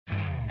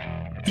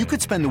You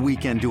could spend the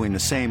weekend doing the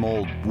same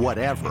old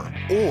whatever,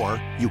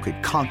 or you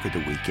could conquer the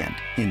weekend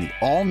in the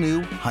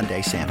all-new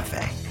Hyundai Santa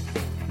Fe.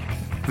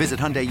 Visit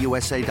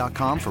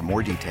HyundaiUSA.com for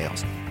more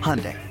details.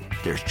 Hyundai,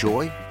 there's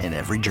joy in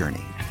every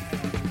journey.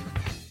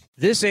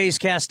 This A's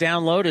Cast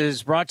download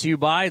is brought to you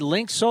by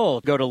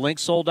LinkSoul. Go to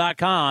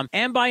linksoul.com,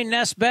 and by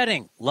Nest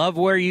Bedding. Love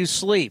where you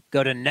sleep.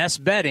 Go to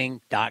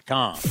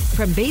nestbedding.com.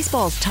 From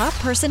baseball's top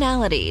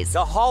personalities,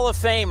 The Hall of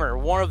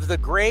Famer, one of the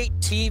great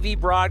TV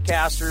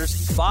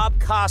broadcasters, Bob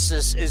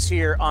Costas, is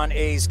here on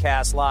A's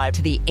Cast Live.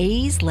 to the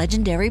A's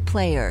legendary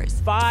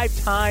players.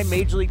 5-time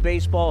Major League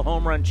Baseball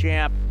home run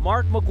champ,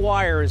 Mark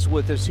McGwire, is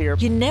with us here.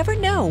 You never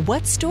know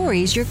what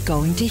stories you're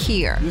going to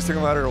hear. We used to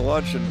come out here to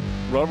lunch and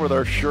run with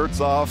our shirts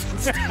off.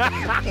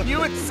 You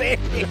would say.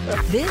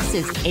 This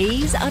is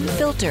A's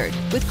Unfiltered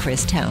with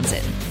Chris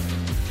Townsend.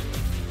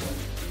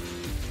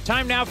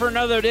 Time now for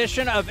another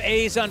edition of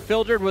A's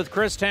Unfiltered with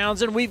Chris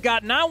Townsend. We've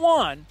got not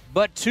one,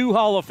 but two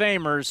Hall of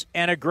Famers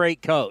and a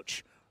great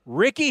coach.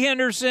 Rickey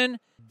Henderson,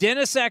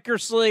 Dennis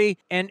Eckersley,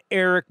 and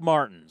Eric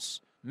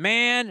Martins.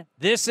 Man,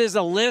 this is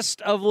a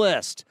list of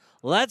lists.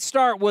 Let's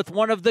start with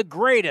one of the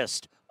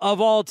greatest of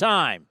all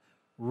time,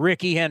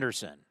 Rickey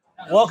Henderson.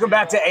 Welcome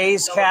back to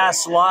A's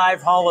Cast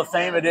Live Hall of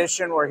Fame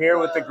edition. We're here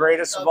with the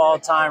greatest of all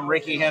time,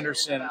 Rickey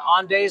Henderson.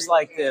 On days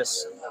like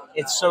this,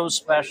 it's so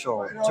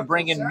special to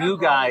bring in new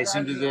guys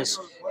into this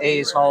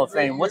A's Hall of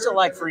Fame. What's it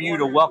like for you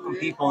to welcome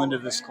people into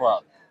this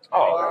club?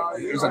 Oh,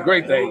 it's a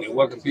great thing to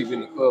welcome people in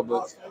the club,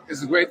 but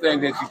it's a great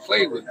thing that you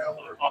play with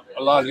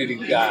a lot of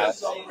these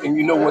guys, and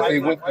you know what they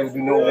went through,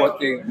 you know what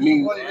they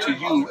mean to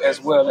you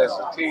as well as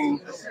a team,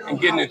 and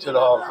getting into the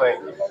Hall of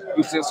Fame.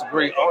 It's just a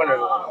great honor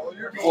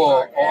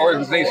for an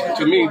organization.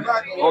 To me,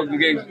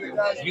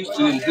 organizations used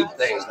to do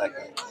things like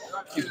that.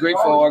 It's great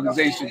for an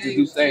organization to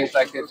do things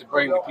like that, to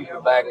bring the people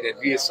back that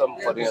did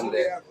something for them,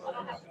 that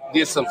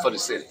did something for the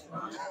city.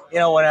 You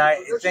know, when I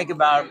think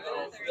about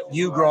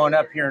you growing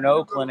up here in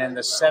Oakland and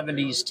the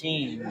 70s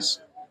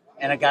teams,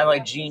 and a guy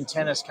like Gene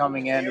Tennis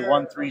coming in who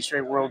won 3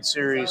 straight World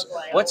Series,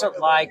 what's it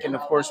like? And, of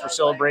course, we're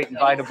celebrating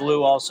Vita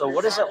Blue also.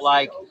 What is it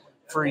like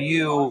for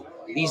you,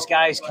 these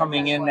guys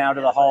coming in now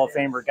to the Hall of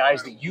Fame, or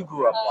guys that you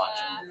grew up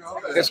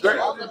watching? It's great.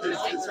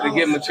 They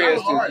give them a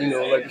chance to,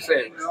 like you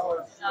said,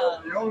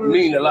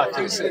 mean a lot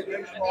to the city.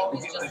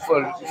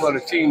 For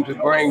the team to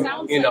bring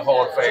in the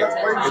Hall of Fame,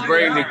 to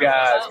bring the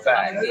guys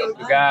back.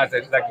 The guys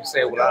that, like you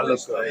said, when I look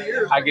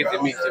up, I get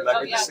to meet them,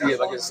 I get to see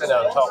them, I get to sit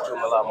down and talk to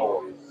them a lot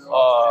more.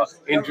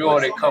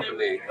 Enjoy their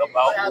company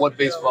about what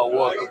baseball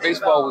was. But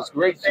baseball was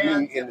great to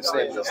me in the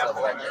 70s and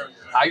stuff like that.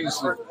 I used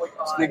to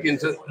sneak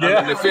into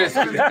under the fence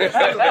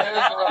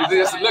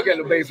just to look at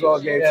the baseball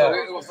game. So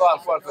it was a lot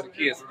of fun for the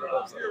kids.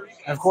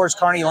 And of course,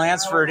 Carney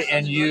Lansford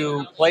and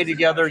you played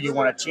together. You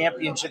won a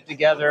championship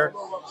together.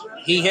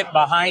 He hit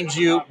behind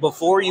you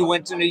before you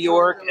went to New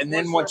York, and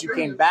then once you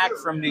came back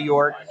from New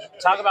York.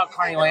 Talk about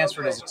Carney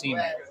Lansford as a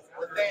teammate.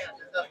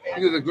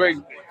 He was a great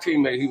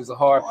teammate. He was a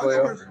hard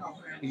player.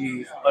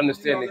 He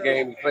understood the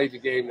game. He played the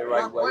game the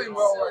right way.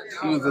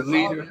 He was a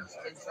leader.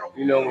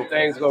 When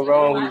things go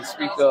wrong, he would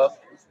speak up.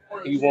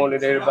 He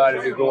wanted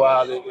everybody to go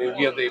out and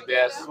give their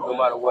best, no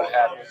matter what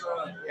happened.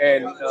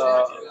 And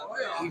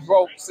he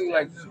seemed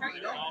like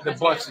the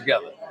bunch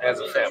together as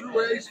a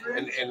family.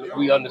 And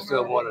we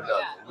understood one another.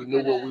 We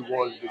knew what we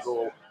wanted to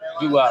go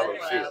do out on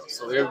the field.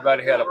 So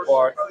everybody had a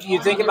part.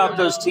 You think about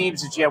those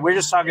teams that you had. We're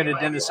just talking to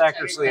Dennis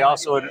Eckersley,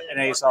 also an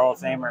A's Hall of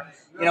Famer.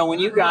 When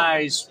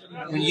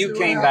you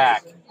came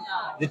back,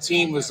 the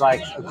team was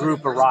like a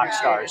group of rock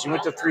stars. You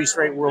went to 3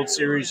 straight World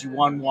Series. You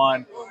won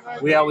 1.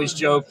 We always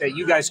joke that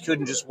you guys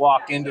couldn't just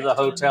walk into the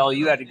hotel.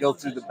 You had to go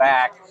through the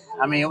back.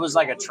 I mean, it was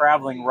like a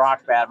traveling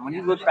rock band. When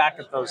you look back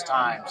at those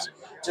times,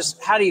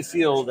 just how do you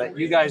feel that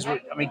you guys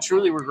were,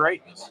 truly were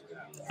great?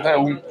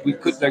 We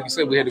could, like you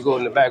said, we had to go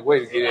in the back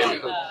way to get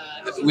in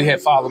because we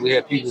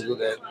had people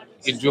that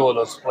enjoyed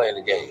us playing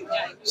the game.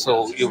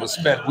 So it was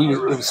special.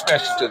 It was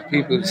special to the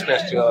people,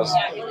 especially to us,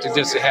 to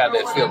just have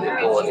that feeling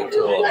going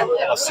into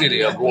a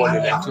city or going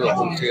into a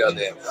hotel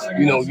that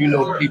you know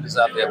the people's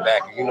out there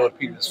backing, the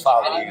people's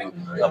following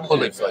you and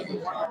pulling for you.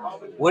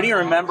 What do you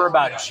remember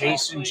about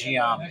Jason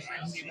Giambi?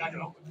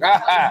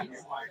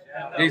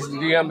 Jason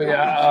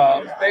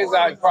Giambi, things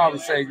I'd probably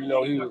say, he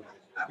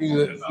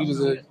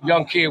was a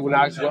young kid when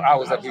I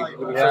was up here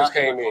when he first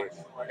came in,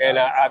 and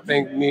I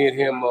think me and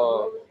him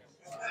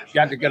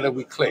got together.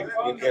 We clicked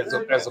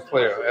as a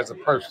player, as a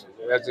person.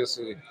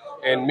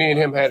 And me and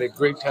him had a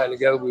great time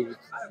together. We were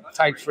a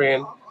tight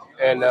friend,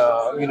 and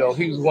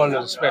he was one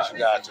of the special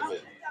guys to me.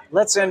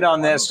 Let's end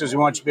on this because we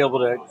want you to be able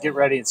to get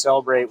ready and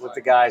celebrate with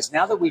the guys.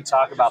 Now that we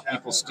talk about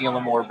people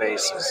stealing more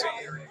bases,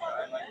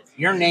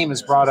 your name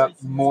is brought up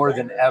more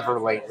than ever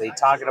lately,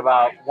 talking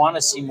about want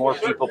to see more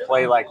people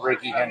play like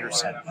Rickey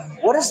Henderson.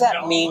 What does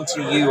that mean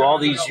to you all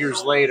these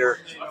years later?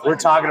 We're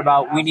talking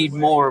about we need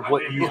more of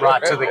what you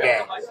brought to the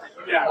game.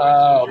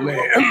 Oh, man.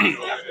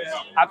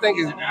 I think,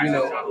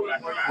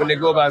 when they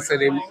go about and say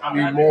they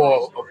need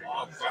more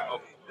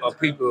of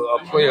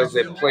players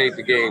that played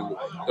the game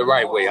the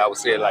right way, I would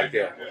say it like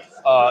that.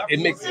 it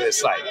makes it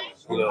exciting,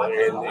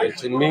 and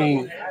to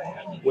me,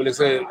 when it's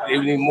they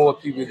need more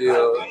people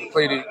to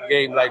play the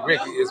game like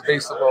Rickey, it's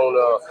based upon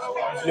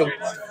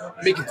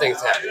making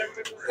things happen.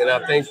 And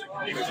I think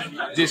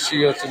this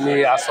year, to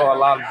me, I saw a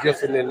lot of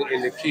different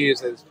in the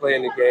kids that's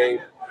playing the game.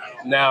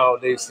 Now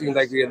they seem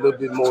like they're a little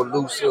bit more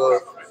looser.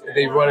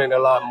 They running a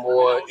lot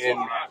more, and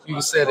you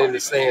can sit in the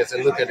stands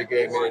and look at the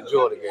game and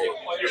enjoy the game.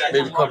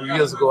 Maybe a couple of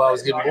years ago, I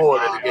was getting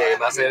bored of the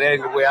game. I said, that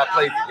ain't the way I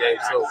played the game.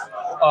 So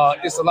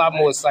it's a lot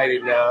more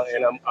exciting now,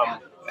 and I'm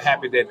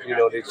happy that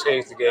they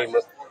changed the game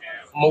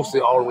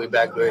mostly all the way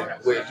back where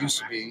it used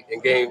to be,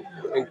 and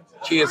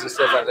kids and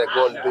stuff like that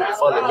going to do the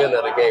fundamental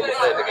of the game and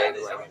playing the game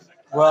right.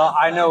 Well,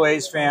 I know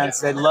A's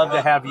fans, they'd love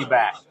to have you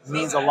back. It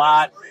means a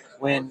lot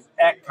when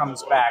Eck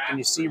comes back and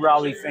you see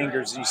Raleigh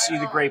Fingers and you see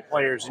the great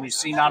players and you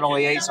see not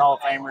only A's Hall of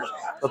Famers,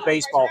 but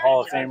baseball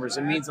Hall of Famers.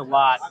 It means a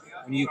lot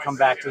when you come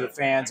back to the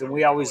fans, and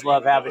we always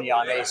love having you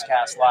on A's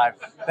Cast Live.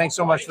 Thanks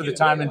so much for the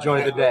time.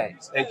 Enjoy the day.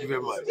 Thank you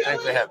very much.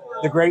 Thanks for having me.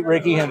 The great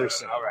Rickey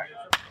Henderson. All right.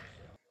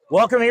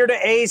 Welcome here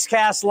to A's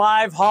Cast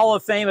Live Hall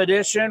of Fame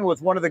edition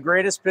with one of the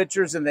greatest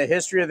pitchers in the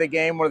history of the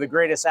game, one of the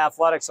greatest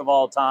athletics of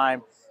all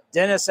time,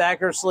 Dennis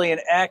Eckersley.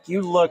 And Eck,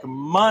 you look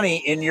money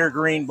in your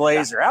green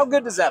blazer. How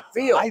good does that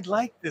feel? I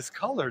like this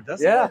color,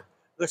 doesn't it?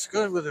 Looks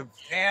good with a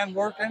tan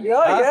working.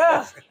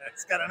 Yeah.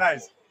 It's kind of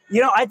nice.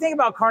 I think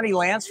about Carney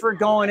Lansford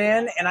going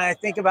in, and I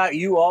think about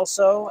you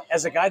also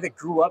as a guy that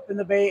grew up in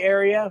the Bay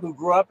Area, who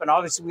grew up, and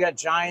obviously we got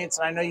Giants,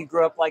 and I know you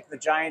grew up like the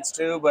Giants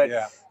too, but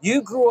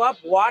you grew up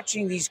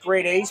watching these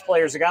great A's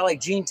players, a guy like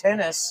Gene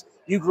Tennis.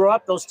 You grew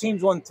up, those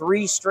teams won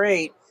 3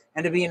 straight,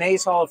 and to be an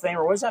A's Hall of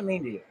Famer, what does that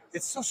mean to you?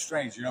 It's so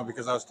strange,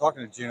 because I was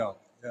talking to Gino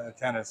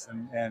Tennis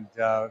and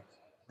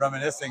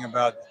reminiscing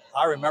about,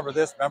 I remember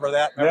this, remember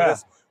that, remember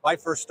this. My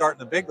first start in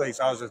the big leagues,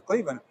 I was with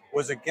Cleveland,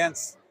 was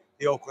against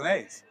the Oakland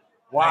A's.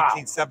 Wow.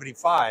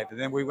 1975, and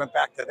then we went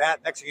back to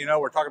that. Next thing you know,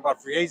 we're talking about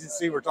free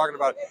agency. We're talking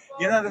about,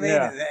 you know what I mean?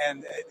 Yeah.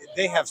 And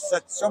they have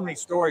so many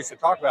stories to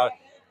talk about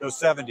those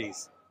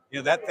 70s.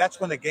 That's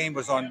when the game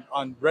was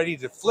on ready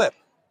to flip.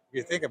 If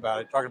you think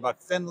about it, talking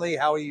about Finley,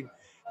 how he,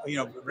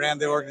 ran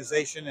the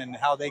organization and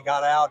how they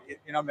got out.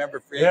 Remember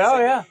free agency?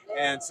 Yeah.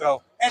 And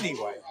so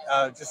anyway,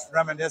 just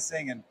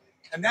reminiscing, and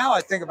now I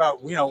think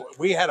about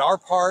we had our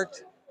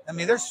part. I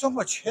mean, there's so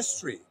much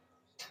history.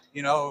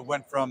 It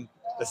went from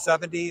the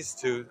 70s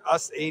to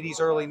us 80s,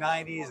 early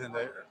 90s, and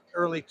the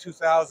early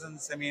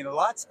 2000s. I mean, a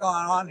lot's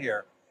gone on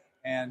here.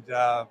 And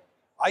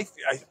I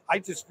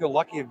just feel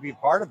lucky to be a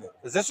part of it.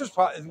 Because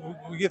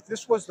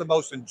this was the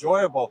most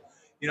enjoyable,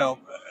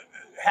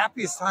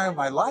 happiest time of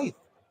my life,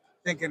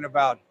 thinking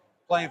about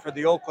playing for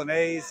the Oakland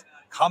A's,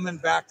 coming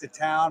back to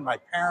town, my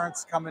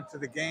parents coming to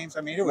the games.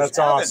 I mean, it was That's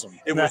heaven. awesome.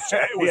 It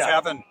was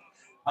heaven.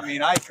 I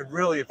mean, I could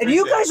really appreciate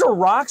And you guys are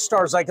rock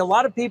stars. Like a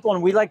lot of people,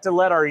 and we like to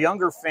let our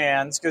younger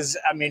fans, because,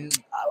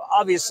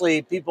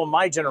 obviously people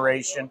my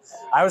generation,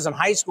 I was in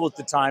high school at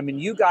the time, and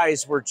you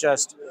guys were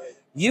just,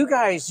 you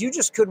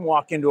just couldn't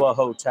walk into a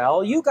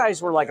hotel. You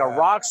guys were like a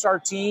rock star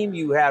team.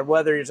 You had,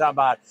 whether you're talking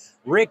about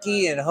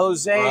Rickey and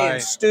Jose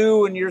and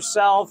Stu and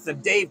yourself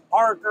and Dave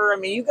Parker. I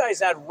mean, you guys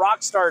had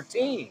rock star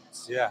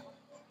teams. Yeah.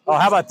 Oh,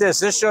 how about this?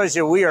 This shows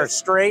you we are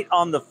straight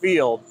on the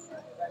field.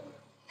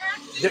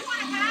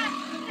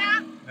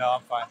 No,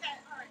 I'm fine.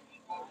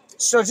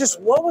 So just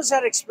what was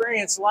that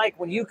experience like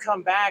when you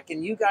come back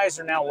and you guys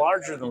are now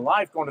larger than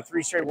life going to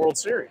 3 straight World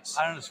Series?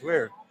 I don't know, it's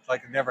weird. It's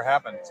like it never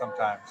happened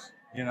sometimes,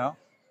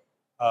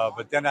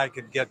 But then I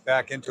could get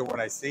back into when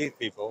I see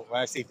people, when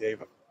I see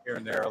Dave here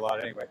and there a lot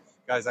anyway,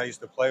 guys I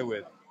used to play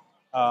with.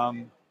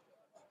 I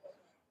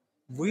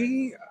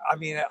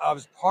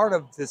was part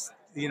of this,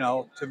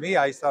 to me,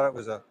 I thought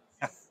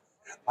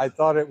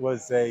it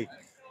was a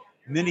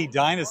mini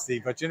dynasty,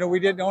 but we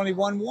didn't only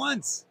won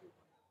once.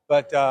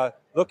 But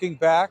looking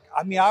back,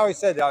 I always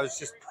said I was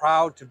just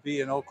proud to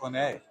be an Oakland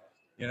A,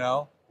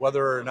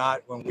 whether or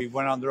not when we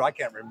went on there, I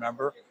can't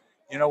remember.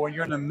 When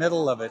you're in the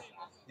middle of it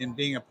and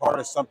being a part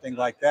of something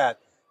like that,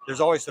 there's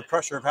always the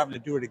pressure of having to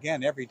do it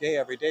again every day.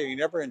 You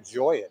never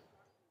enjoy it.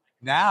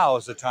 Now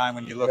is the time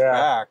when you look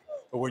back.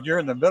 But when you're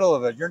in the middle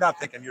of it, you're not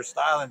thinking you're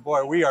styling,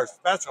 boy, we are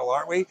special,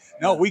 aren't we?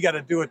 No, we got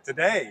to do it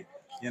today.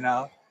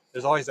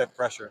 There's always that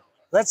pressure.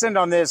 Let's end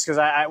on this because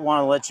I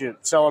want to let you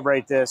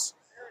celebrate this.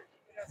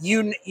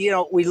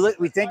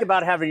 We think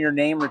about having your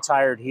name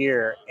retired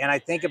here, and I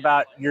think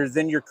about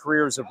your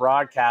career as a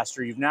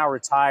broadcaster. You've now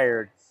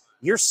retired.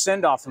 Your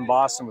send-off in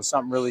Boston was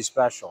something really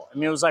special.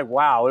 It was like,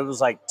 wow. It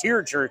was like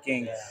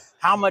tear-jerking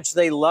how much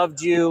they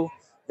loved you.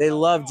 They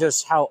loved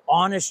just how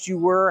honest you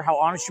were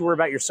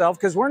about yourself.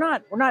 Because a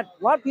lot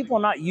of people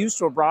are not used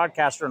to a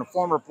broadcaster and a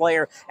former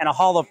player and a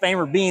Hall of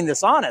Famer being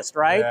this honest,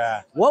 right?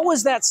 Yeah. What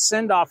was that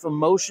send-off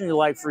emotionally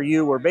like for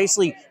you where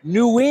basically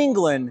New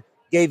England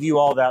gave you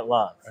all that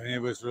love?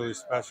 It was really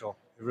special.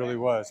 It really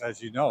was.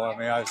 As you know,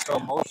 I was so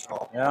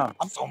emotional. Yeah.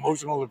 I'm so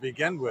emotional to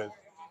begin with.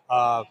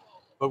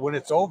 But when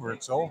it's over,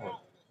 it's over,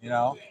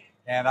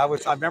 And I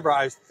remember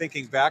I was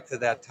thinking back to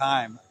that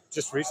time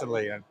just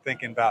recently and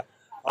thinking about,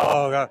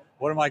 oh God,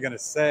 what am I going to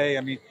say?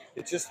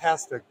 It just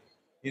has to,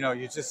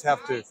 you just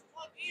have to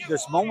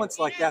there's moments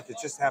like that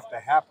just have to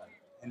happen,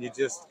 and you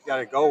just got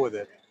to go with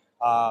it.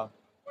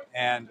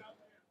 And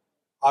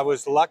I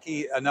was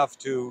lucky enough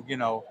to,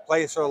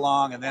 play so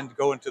long and then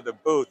go into the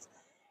booth.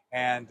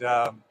 And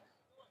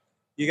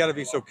you got to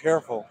be so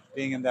careful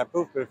being in that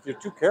booth. But if you're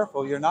too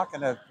careful, you're not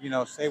going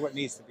to, say what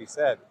needs to be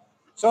said.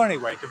 So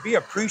anyway, to be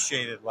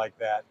appreciated like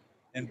that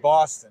in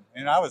Boston,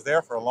 and I was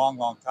there for a long,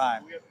 long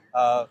time.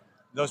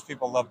 Those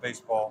people love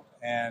baseball.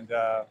 And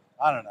I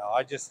don't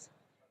know,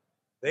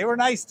 they were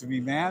nice to me,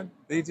 man.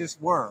 They just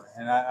were.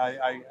 And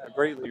I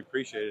greatly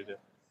appreciated it.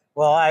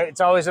 Well, it's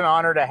always an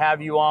honor to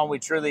have you on. We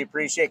truly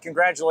appreciate it.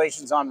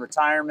 Congratulations on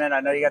retirement. I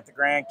know you got the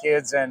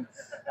grandkids, and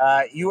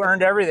you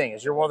earned everything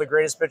as you're one of the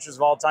greatest pitchers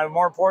of all time.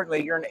 More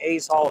importantly, you're an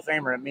A's Hall of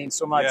Famer. It means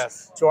so much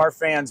to our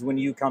fans when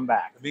you come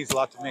back. It means a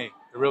lot to me.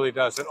 It really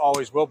does. It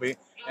always will be.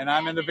 And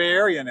I'm in the Bay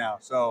Area now,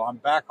 so I'm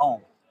back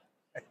home.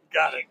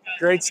 Got it.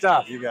 Great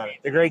stuff. You got it.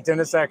 The great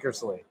Dennis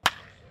Eckersley.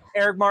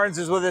 Eric Martins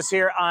is with us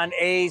here on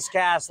A's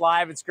Cast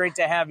Live. It's great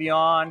to have you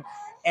on.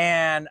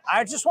 And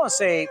I just want to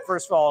say,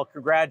 first of all,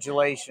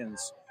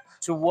 congratulations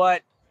to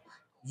what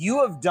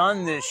you have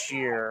done this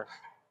year.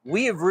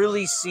 We have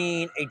really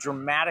seen a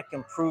dramatic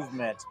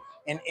improvement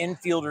in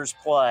infielders'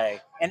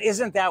 play. And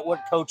isn't that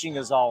what coaching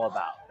is all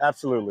about?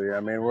 Absolutely. I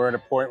mean, we're at a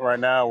point right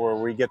now where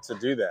we get to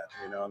do that,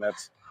 and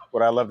that's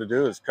what I love to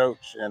do is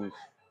coach. And,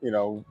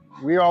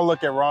 we all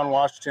look at Ron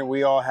Washington.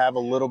 We all have a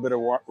little bit of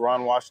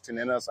Ron Washington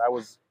in us. I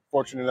was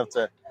fortunate enough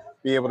to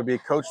be able to be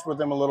coached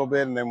with him a little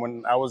bit. And then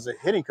when I was a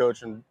hitting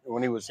coach and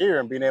when he was here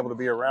and being able to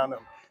be around him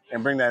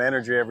and bring that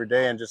energy every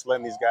day and just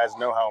letting these guys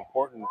know how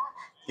important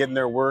getting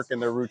their work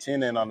and their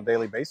routine in on a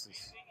daily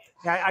basis.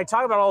 Yeah, I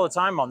talk about it all the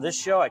time on this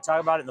show. I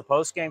talk about it in the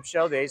post-game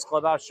show, the A's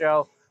Clubhouse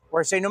show,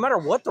 where I say no matter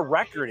what the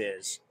record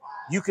is,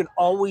 you can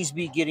always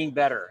be getting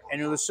better.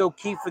 And it was so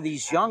key for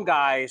these young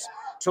guys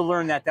to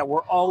learn that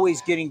we're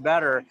always getting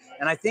better.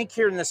 And I think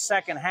here in the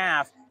second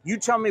half, you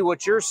tell me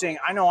what you're seeing.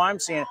 I know I'm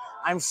seeing it.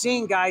 I'm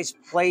seeing guys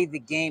play the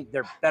game.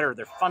 They're better.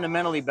 They're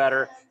fundamentally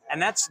better.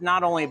 And that's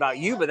not only about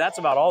you, but that's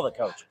about all the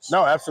coaches.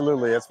 No,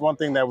 absolutely. It's one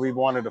thing that we've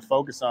wanted to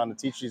focus on to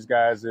teach these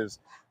guys is,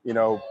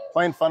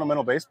 playing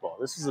fundamental baseball.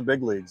 This is the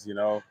big leagues,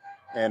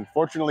 And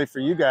fortunately for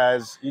you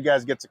guys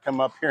get to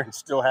come up here and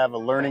still have a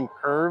learning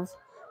curve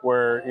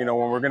where, when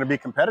we're going to be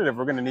competitive,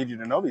 we're going to need you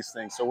to know these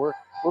things. So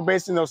we're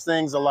basing those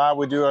things a lot.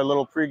 We do our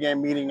little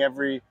pregame meeting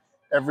every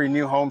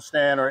new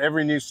homestand or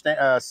every new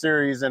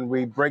series, and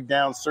we break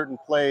down certain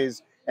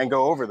plays and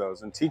go over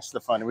those and teach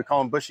the fun. We call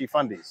them bushy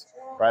fundies,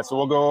 right? So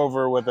we'll go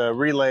over with a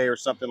relay or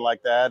something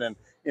like that. And,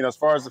 as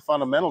far as the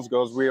fundamentals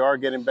goes, we are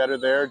getting better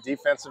there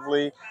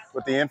defensively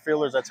with the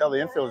infielders. I tell the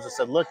infielders,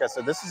 I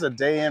said, this is a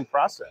day-in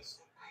process.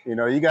 You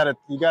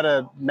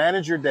gotta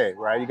manage your day,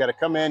 right? You got to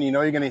come in,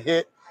 you're going to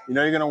hit,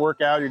 you're going to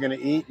work out, you're going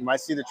to eat. You might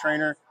see the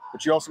trainer,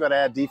 but you also got to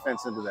add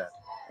defense into that.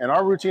 And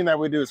our routine that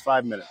we do is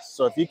 5 minutes.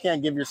 So if you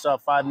can't give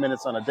yourself 5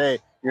 minutes on a day,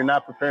 you're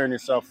not preparing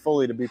yourself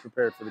fully to be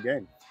prepared for the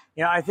game.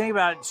 I think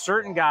about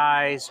certain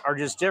guys are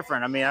just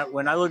different. I mean,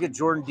 when I look at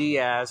Jordan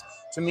Diaz,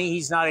 to me,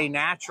 he's not a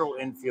natural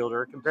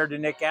infielder compared to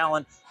Nick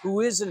Allen, who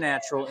is a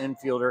natural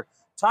infielder.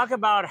 Talk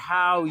about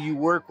how you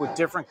work with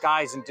different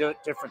guys and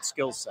different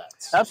skill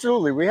sets.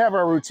 Absolutely. We have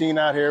our routine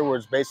out here where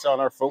it's based on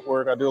our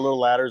footwork. I do a little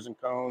ladders and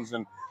cones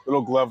and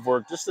little glove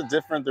work, just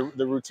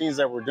the routines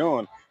that we're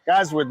doing.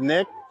 Guys with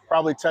Nick,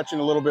 probably touching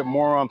a little bit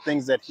more on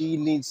things that he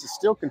needs to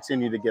still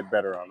continue to get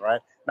better on, right?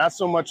 Not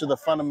so much of the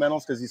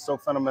fundamentals because he's so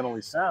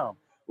fundamentally sound.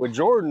 With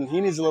Jordan,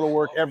 he needs a little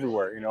work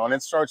everywhere, and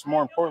it starts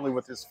more importantly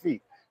with his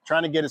feet,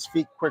 trying to get his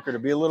feet quicker, to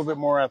be a little bit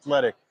more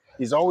athletic.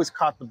 He's always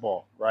caught the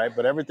ball, right?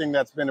 But everything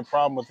that's been a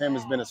problem with him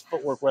has been his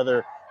footwork,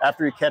 whether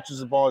after he catches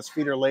the ball, his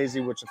feet are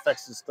lazy, which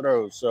affects his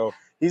throws. So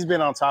he's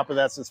been on top of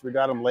that since we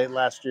got him late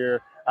last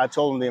year. I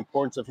told him the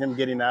importance of him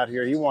getting out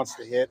here. He wants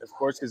to hit, of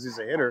course, because he's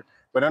a hitter.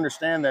 But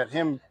understand that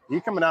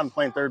he's coming out and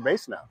playing third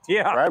base now.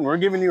 Yeah. Right? And we're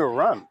giving you a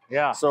run.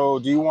 Yeah. So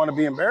do you want to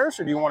be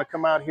embarrassed or do you want to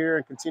come out here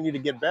and continue to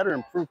get better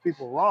and prove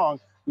people wrong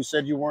who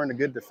said you weren't a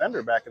good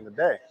defender back in the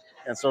day?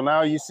 And so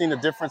now you've seen a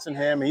difference in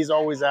him. He's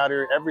always out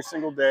here every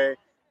single day,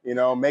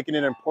 making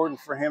it important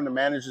for him to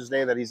manage his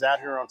day, that he's out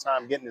here on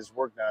time, getting his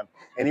work done.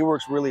 And he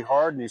works really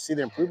hard, and you see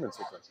the improvements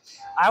with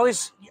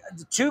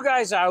him. Two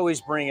guys I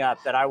always bring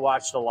up that I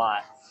watched a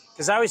lot,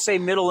 because I always say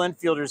middle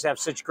infielders have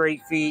such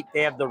great feet.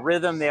 They have the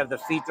rhythm. They have the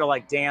feet. They're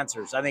like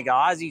dancers. I think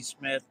Ozzie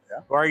Smith,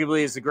 who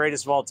arguably is the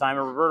greatest of all time,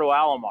 and Roberto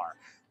Alomar.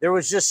 There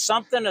was just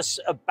something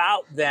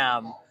about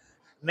them.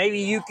 Maybe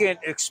you can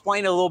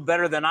explain it a little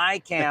better than I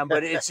can,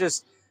 but it's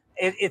just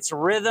it's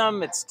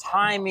rhythm, it's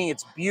timing,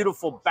 it's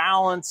beautiful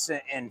balance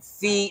and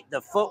feet. The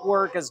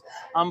footwork is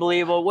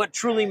unbelievable. What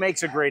truly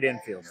makes a great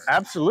infielder?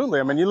 Absolutely.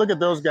 I mean, you look at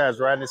those guys,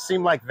 right? And it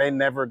seemed like they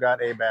never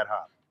got a bad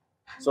hop.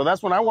 So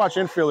that's when I watch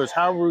infielders,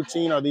 how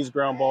routine are these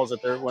ground balls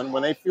that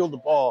when they field the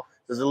ball,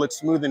 does it look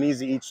smooth and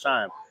easy each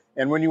time?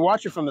 And when you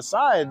watch it from the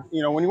side,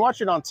 when you watch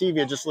it on TV,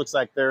 it just looks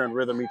like they're in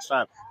rhythm each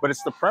time. But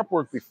it's the prep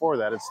work before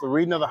that. It's the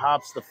reading of the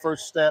hops, the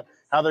first step,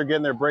 how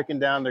they're breaking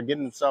down, they're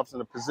getting themselves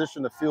in a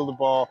position to field the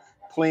ball,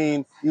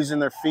 clean, using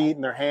their feet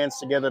and their hands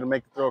together to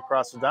make the throw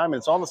across the diamond.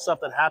 It's all the stuff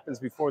that happens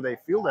before they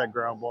feel that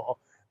ground ball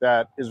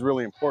that is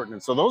really important.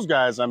 And so those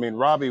guys, I mean,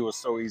 Robbie was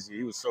so easy.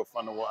 He was so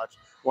fun to watch.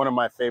 One of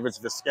my favorites.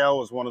 Vizquel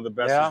was one of the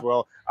best as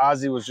well.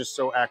 Ozzie was just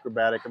so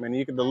acrobatic. I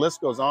mean, the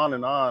list goes on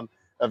and on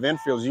of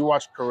infields. You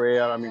watch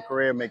Correa. I mean,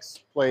 Correa makes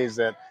plays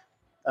that,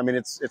 I mean,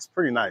 it's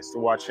pretty nice to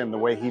watch him, the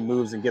way he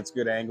moves and gets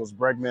good angles.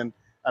 Bregman,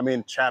 I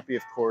mean, Chappie,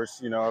 of course,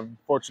 you know, I'm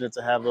fortunate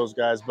to have those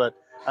guys. But,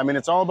 I mean,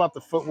 it's all about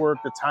the footwork,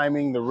 the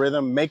timing, the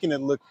rhythm, making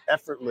it look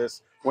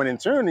effortless when in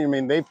turn, I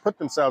mean, they've put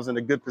themselves in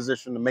a good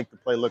position to make the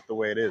play look the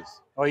way it is.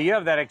 Well, you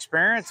have that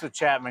experience with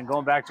Chapman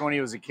going back to when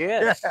he was a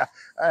kid. Yeah,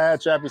 I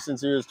had Chappie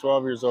since he was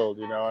 12 years old,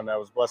 you know, and I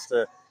was blessed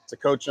to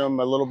coach him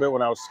a little bit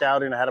when I was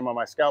scouting. I had him on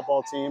my scout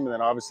ball team, and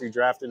then obviously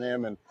drafting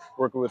him and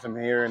working with him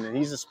here. And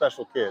he's a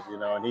special kid, you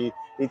know, and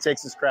he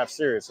takes his craft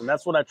serious. And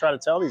that's what I try to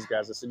tell these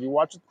guys. I said, you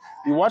watch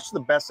the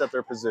best at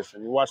their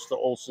position. You watch the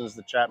Olsons,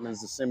 the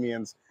Chapmans, the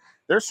Simeons.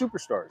 They're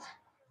superstars,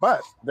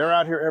 but they're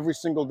out here every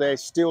single day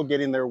still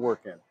getting their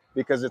work in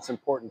because it's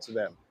important to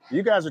them.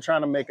 You guys are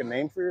trying to make a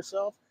name for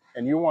yourself,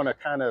 and you want to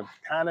kind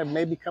of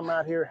maybe come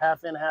out here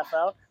half in, half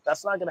out.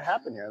 That's not going to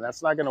happen here, and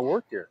that's not going to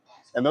work here.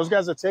 And those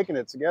guys are taking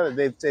it together.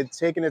 They've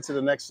taken it to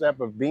the next step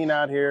of being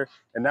out here,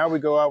 and now we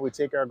go out, we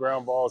take our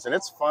ground balls, and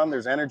it's fun.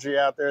 There's energy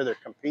out there. They're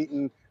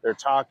competing. They're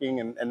talking,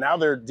 and now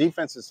their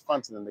defense is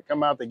fun to them. They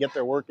come out, they get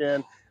their work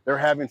in. They're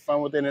having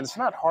fun with it, and it's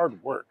not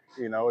hard work.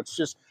 You know, it's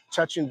just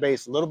touching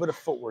base, a little bit of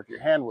footwork, your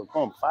handwork.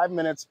 Boom, 5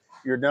 minutes,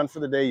 you're done for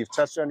the day. You've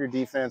touched on your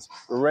defense.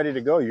 We're ready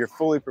to go. You're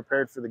fully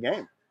prepared for the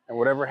game. And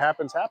whatever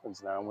happens,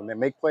 happens now. When they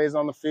make plays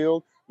on the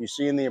field, you're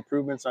seeing the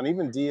improvements on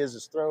even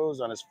Diaz's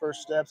throws, on his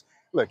first steps.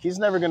 Look, he's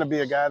never going to be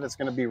a guy that's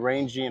going to be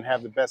rangy and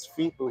have the best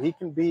feet, but he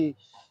can be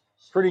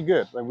pretty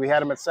good. Like, we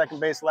had him at second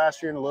base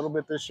last year and a little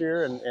bit this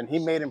year, and he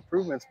made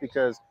improvements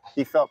because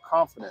he felt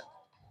confident.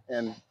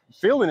 And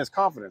fielding is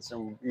confidence,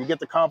 and you get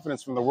the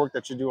confidence from the work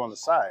that you do on the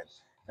side.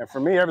 And for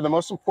me, the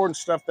most important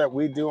stuff that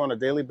we do on a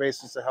daily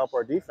basis to help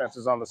our defense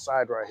is on the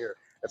side right here.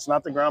 It's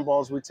not the ground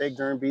balls we take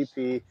during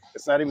BP.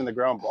 It's not even the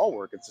ground ball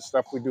work. It's the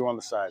stuff we do on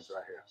the sides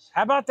right here.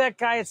 How about that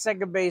guy at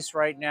second base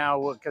right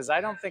now? Because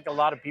I don't think a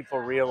lot of people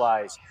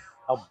realize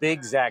how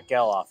big Zach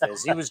Geloff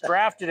is. He was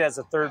drafted as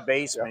a third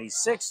baseman. Yep. He's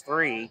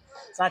 6'3".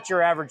 It's not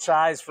your average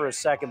size for a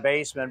second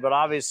baseman, but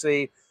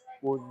obviously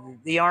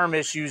the arm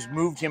issues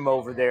moved him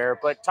over there.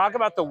 But talk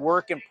about the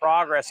work in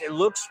progress. It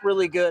looks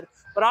really good,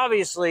 but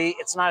obviously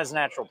it's not his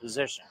natural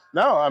position.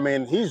 No, I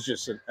mean, he's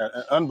just an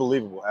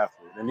unbelievable athlete.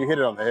 And you hit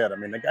it on the head. I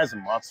mean, the guy's a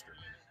monster.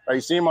 Right,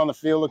 you see him on the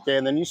field, okay,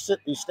 and then you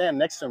stand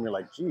next to him, you're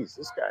like, geez,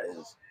 this guy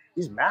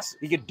he's massive.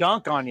 He could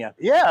dunk on you.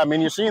 Yeah, I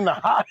mean, you're seeing the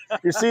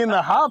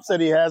hops that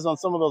he has on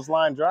some of those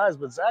line drives,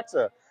 but Zach's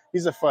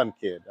he's a fun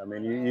kid. I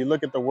mean, you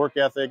look at the work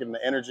ethic and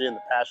the energy and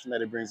the passion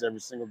that he brings every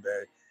single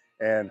day.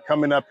 And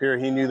coming up here,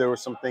 he knew there were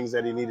some things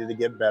that he needed to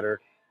get better.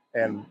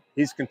 And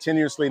he's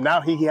continuously, now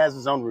he has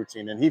his own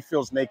routine, and he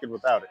feels naked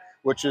without it,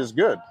 which is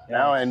good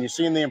now. And you're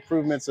seeing the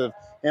improvements of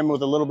him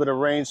with a little bit of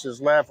range to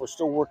his left. We're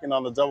still working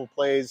on the double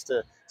plays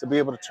to be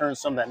able to turn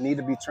some that need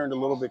to be turned a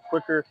little bit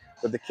quicker.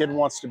 But the kid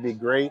wants to be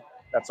great.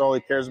 That's all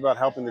he cares about,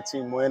 helping the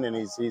team win, and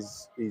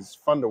he's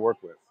fun to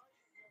work with.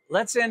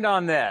 Let's end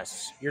on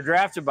this. You're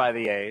drafted by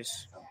the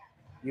A's.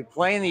 You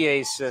play in the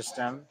A's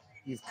system.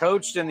 You've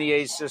coached in the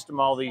A's system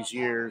all these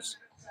years.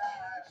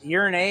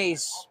 You're an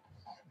A's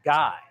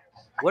guy.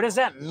 What does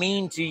that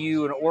mean to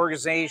you, an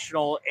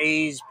organizational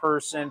A's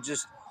person?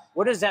 Just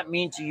what does that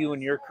mean to you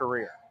in your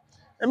career?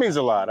 It means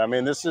a lot. I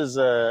mean, this is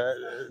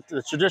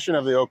the tradition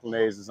of the Oakland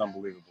A's is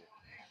unbelievable.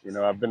 You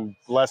know, I've been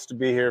blessed to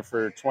be here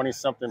for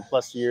 20-something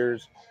plus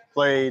years,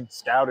 played,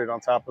 scouted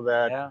on top of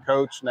that,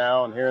 coached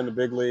now and here in the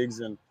big leagues.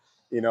 And,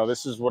 you know,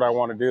 this is what I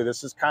want to do.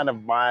 This is kind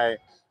of my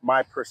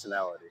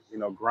personality, you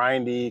know,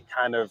 grindy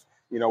kind of,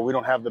 you know, we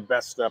don't have the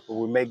best stuff, but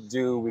we make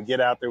do, we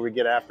get out there, we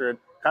get after it.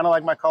 Kind of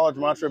like my college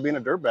mantra of being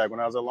a dirtbag when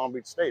I was at Long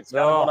Beach State. It's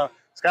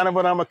kind of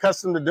what I'm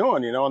accustomed to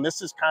doing, you know, and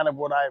this is kind of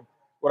what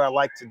I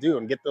like to do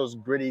and get those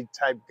gritty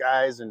type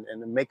guys and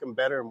make them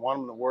better and want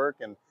them to work.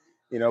 And,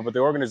 you know, but the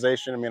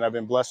organization, I mean, I've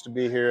been blessed to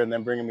be here and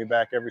then bringing me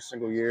back every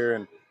single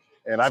year.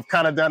 And I've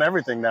kind of done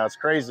everything now. It's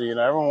crazy. You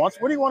know, everyone wants,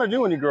 what do you want to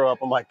do when you grow up?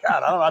 I'm like,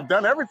 God, I don't know. I've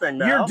done everything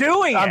now. You're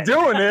doing it. I'm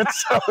doing it.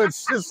 So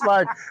it's just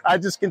like, I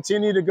just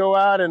continue to go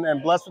out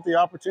and blessed with the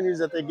opportunities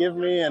that they give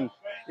me. And,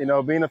 you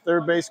know, being a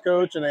third base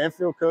coach and an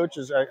infield coach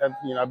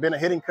I've been a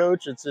hitting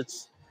coach.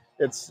 It's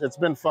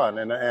been fun.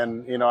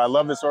 And, you know, I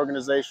love this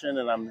organization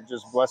and I'm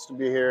just blessed to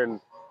be here and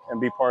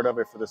be part of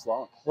it for this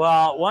long.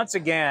 Well, once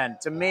again,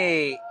 to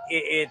me,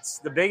 it's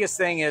the biggest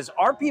thing is,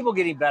 are people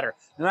getting better?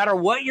 No matter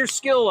what your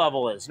skill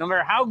level is, no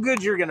matter how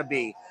good you're going to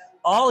be,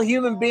 all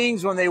human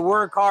beings, when they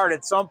work hard,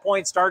 at some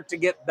point start to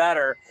get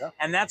better. Yeah.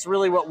 And that's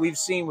really what we've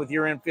seen with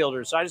your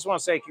infielders. So I just want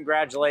to say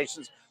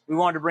congratulations. We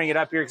wanted to bring it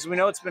up here because we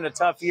know it's been a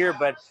tough year,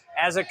 but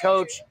as a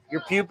coach,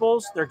 your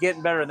pupils, they're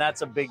getting better, and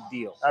that's a big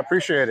deal. I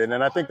appreciate it.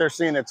 And I think they're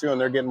seeing it too,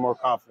 and they're getting more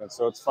confident.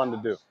 So it's fun to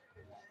do.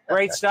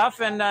 Great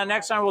stuff. And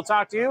next time we'll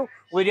talk to you,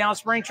 we'll be down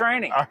spring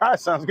training. All right.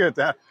 Sounds good,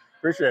 Dan.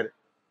 Appreciate it.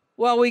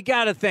 Well, we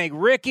got to thank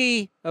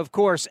Rickey, of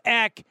course,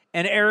 Eck,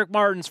 and Eric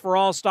Martins for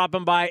all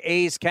stopping by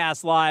A's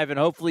Cast Live, and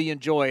hopefully you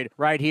enjoyed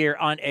right here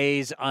on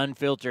A's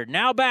Unfiltered.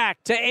 Now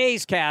back to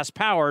A's Cast,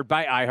 powered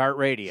by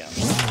iHeartRadio.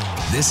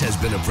 This has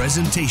been a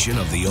presentation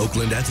of the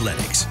Oakland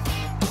Athletics.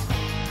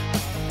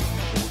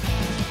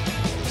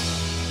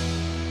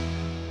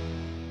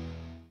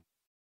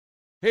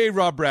 Hey,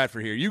 Rob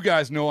Bradford here. You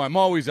guys know I'm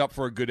always up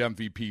for a good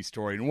MVP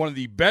story, and one of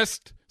the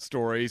best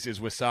stories is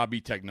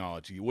Wasabi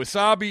Technology.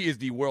 Wasabi is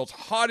the world's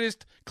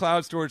hottest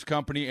cloud storage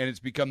company, and it's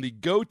become the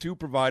go-to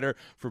provider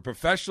for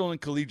professional and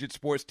collegiate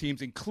sports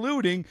teams,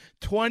 including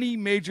 20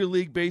 Major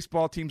League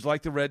Baseball teams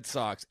like the Red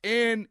Sox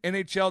and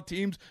NHL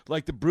teams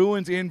like the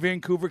Bruins and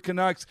Vancouver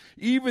Canucks.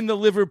 Even the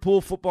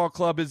Liverpool Football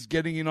Club is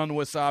getting in on the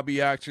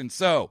Wasabi action.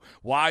 So,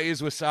 why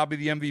is Wasabi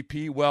the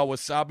MVP? Well,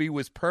 Wasabi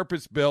was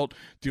purpose-built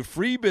to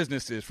free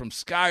businesses from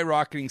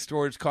skyrocketing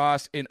storage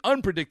costs and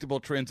unpredictable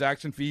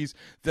transaction fees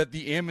that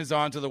the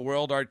Amazons of the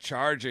world are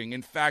charging.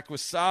 In fact,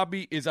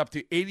 Wasabi is up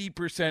to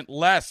 80%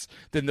 less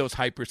than those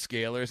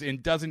hyperscalers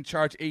and doesn't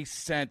charge a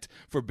cent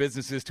for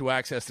businesses to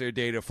access their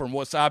data. From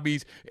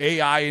Wasabi's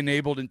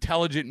AI-enabled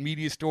intelligent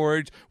media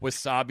storage,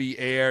 Wasabi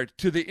Air,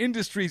 to the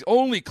industry's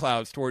only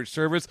cloud storage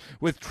service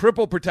with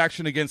triple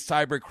protection against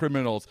cyber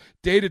criminals,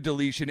 data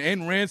deletion,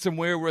 and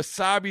ransomware,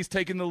 Wasabi's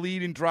taken the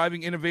lead in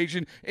driving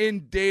innovation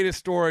in data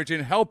storage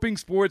and helping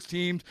sports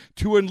teams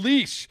to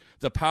unleash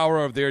the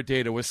power of their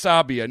data.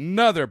 Wasabi,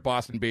 another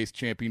Boston-based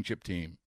championship team.